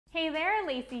there,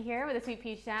 Lacey here with the Sweet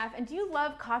Pea Chef. And do you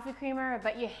love coffee creamer,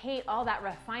 but you hate all that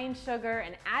refined sugar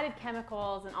and added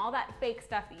chemicals and all that fake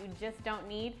stuff that you just don't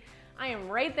need? I am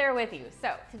right there with you.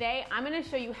 So today I'm gonna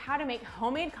show you how to make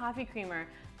homemade coffee creamer,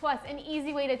 plus an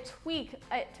easy way to tweak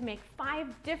it to make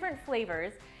 5 different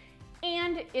flavors.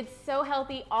 And it's so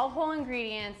healthy, all whole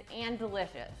ingredients, and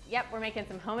delicious. Yep, we're making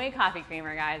some homemade coffee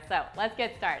creamer, guys, so let's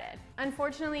get started.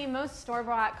 Unfortunately, most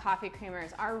store-bought coffee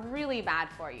creamers are really bad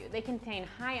for you. They contain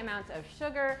high amounts of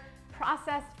sugar,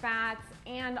 processed fats,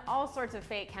 and all sorts of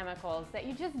fake chemicals that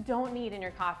you just don't need in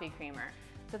your coffee creamer.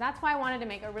 So that's why I wanted to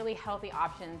make a really healthy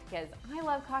option, because I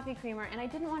love coffee creamer and I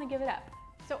didn't want to give it up.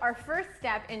 So our first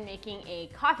step in making a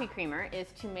coffee creamer is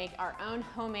to make our own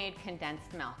homemade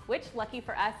condensed milk, which, lucky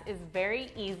for us, is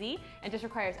very easy and just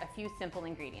requires a few simple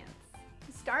ingredients.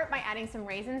 Start by adding some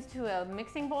raisins to a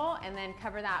mixing bowl and then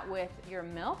cover that with your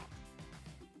milk.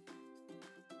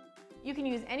 You can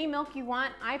use any milk you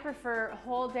want. I prefer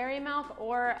whole dairy milk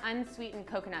or unsweetened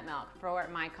coconut milk for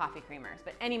my coffee creamers,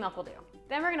 but any milk will do.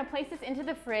 Then we're gonna place this into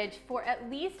the fridge for at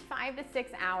least 5 to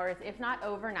 6 hours, if not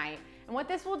overnight. And what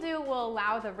this will do will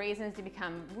allow the raisins to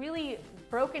become really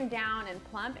broken down and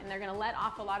plump, and they're gonna let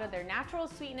off a lot of their natural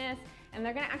sweetness, and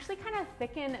they're gonna actually kind of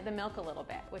thicken the milk a little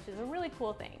bit, which is a really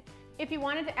cool thing. If you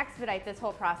wanted to expedite this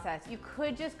whole process, you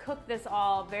could just cook this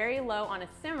all very low on a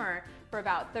simmer for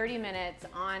about 30 minutes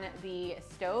on the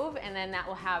stove, and then that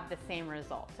will have the same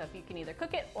result. So if you can either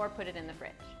cook it or put it in the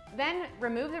fridge. Then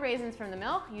remove the raisins from the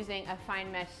milk using a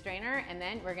fine mesh strainer, and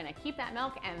then we're gonna keep that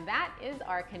milk, and that is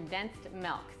our condensed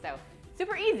milk. So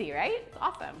super easy, right? It's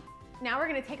awesome. Now we're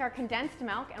gonna take our condensed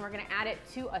milk and we're gonna add it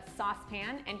to a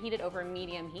saucepan and heat it over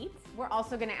medium heat. We're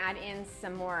also gonna add in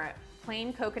some more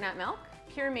plain coconut milk,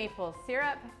 pure maple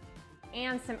syrup,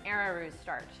 and some arrowroot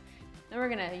starch. Then we're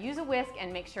gonna use a whisk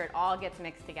and make sure it all gets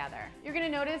mixed together. You're gonna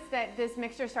notice that this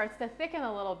mixture starts to thicken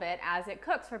a little bit as it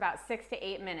cooks for about 6 to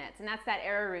 8 minutes, and that's that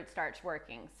arrowroot starch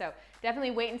working. So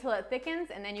definitely wait until it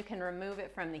thickens, and then you can remove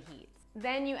it from the heat.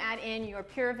 Then you add in your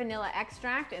pure vanilla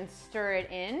extract and stir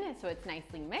it in so it's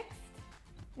nicely mixed.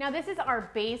 Now this is our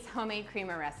base homemade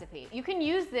creamer recipe. You can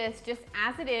use this just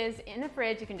as it is in the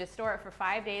fridge. You can just store it for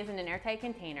 5 days in an airtight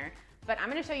container. But I'm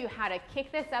gonna show you how to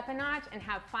kick this up a notch and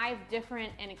have 5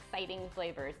 different and exciting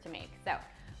flavors to make. So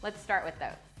let's start with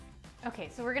those. Okay,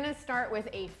 so we're gonna start with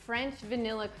a French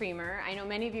vanilla creamer. I know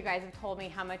many of you guys have told me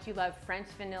how much you love French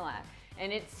vanilla,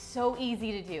 and it's so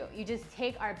easy to do. You just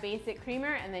take our basic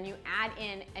creamer and then you add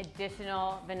in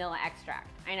additional vanilla extract.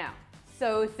 I know,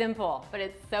 so simple, but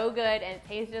it's so good and it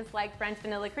tastes just like French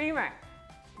vanilla creamer.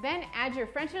 Then add your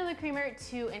French vanilla creamer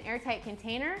to an airtight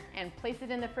container and place it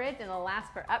in the fridge, and it'll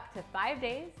last for up to 5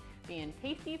 days, being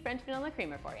tasty French vanilla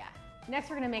creamer for you.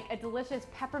 Next, we're gonna make a delicious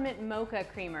peppermint mocha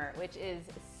creamer, which is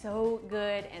so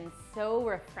good and so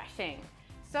refreshing.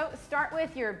 So start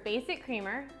with your basic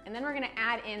creamer, and then we're gonna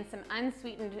add in some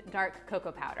unsweetened dark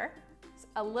cocoa powder,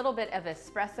 a little bit of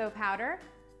espresso powder,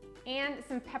 and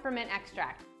some peppermint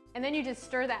extract. And then you just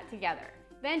stir that together.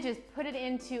 Then just put it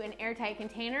into an airtight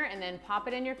container and then pop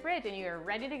it in your fridge, and you're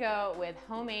ready to go with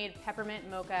homemade peppermint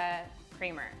mocha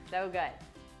creamer. So good.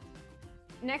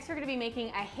 Next, we're gonna be making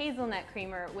a hazelnut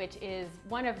creamer, which is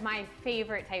one of my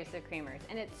favorite types of creamers,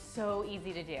 and it's so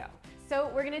easy to do.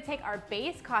 So we're gonna take our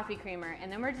base coffee creamer,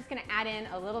 and then we're just gonna add in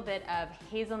a little bit of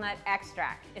hazelnut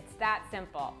extract. It's that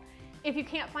simple. If you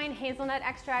can't find hazelnut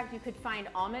extract, you could find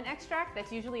almond extract.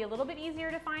 That's usually a little bit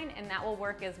easier to find, and that will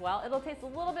work as well. It'll taste a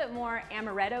little bit more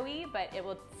amaretto-y, but it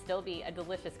will still be a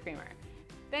delicious creamer.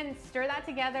 Then stir that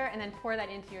together and then pour that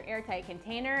into your airtight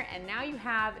container, and now you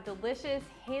have delicious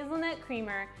hazelnut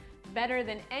creamer, better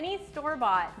than any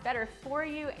store-bought, better for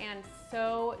you, and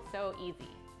so easy.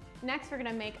 Next, we're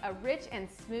gonna make a rich and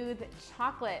smooth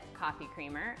chocolate coffee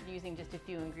creamer using just a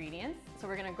few ingredients. So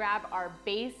we're gonna grab our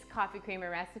base coffee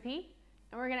creamer recipe,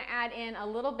 and we're gonna add in a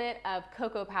little bit of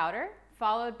cocoa powder,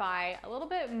 followed by a little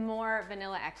bit more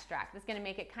vanilla extract. This is gonna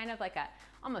make it kind of like a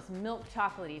almost milk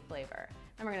chocolatey flavor.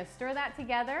 And we're gonna stir that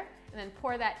together and then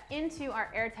pour that into our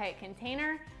airtight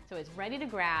container so it's ready to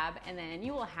grab, and then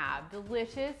you will have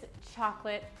delicious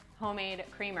chocolate homemade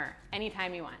creamer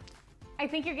anytime you want. I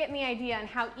think you're getting the idea on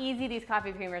how easy these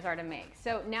coffee creamers are to make.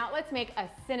 So now let's make a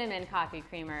cinnamon coffee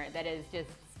creamer that is just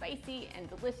spicy and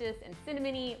delicious and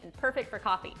cinnamony and perfect for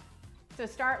coffee. So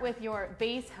start with your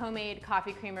base homemade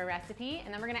coffee creamer recipe,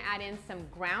 and then we're gonna add in some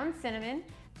ground cinnamon.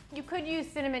 You could use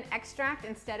cinnamon extract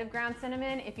instead of ground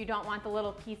cinnamon if you don't want the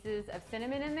little pieces of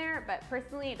cinnamon in there, but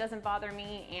personally it doesn't bother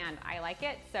me and I like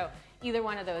it, so either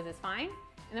one of those is fine.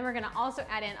 And then we're gonna also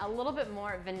add in a little bit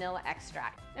more vanilla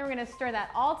extract. Then we're gonna stir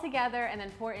that all together and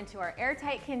then pour it into our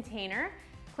airtight container.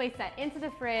 place that into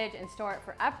the fridge and store it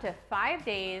for up to 5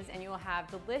 days, and you will have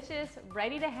delicious,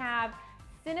 ready to have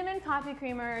cinnamon coffee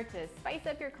creamer to spice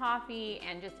up your coffee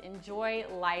and just enjoy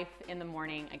life in the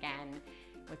morning again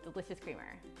with delicious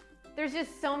creamer. There's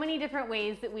just so many different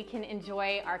ways that we can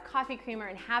enjoy our coffee creamer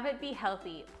and have it be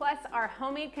healthy. Plus, our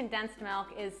homemade condensed milk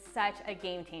is such a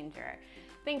game changer.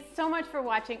 Thanks so much for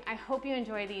watching. I hope you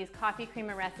enjoy these coffee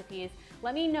creamer recipes.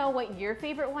 Let me know what your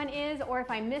favorite one is, or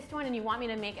if I missed one and you want me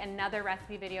to make another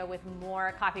recipe video with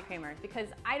more coffee creamers, because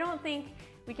I don't think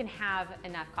we can have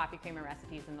enough coffee creamer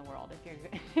recipes in the world,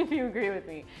 if you agree with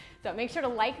me. So make sure to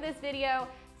like this video,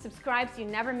 subscribe so you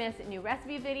never miss new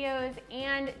recipe videos,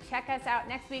 and check us out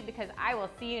next week because I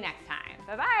will see you next time.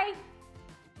 Bye-bye.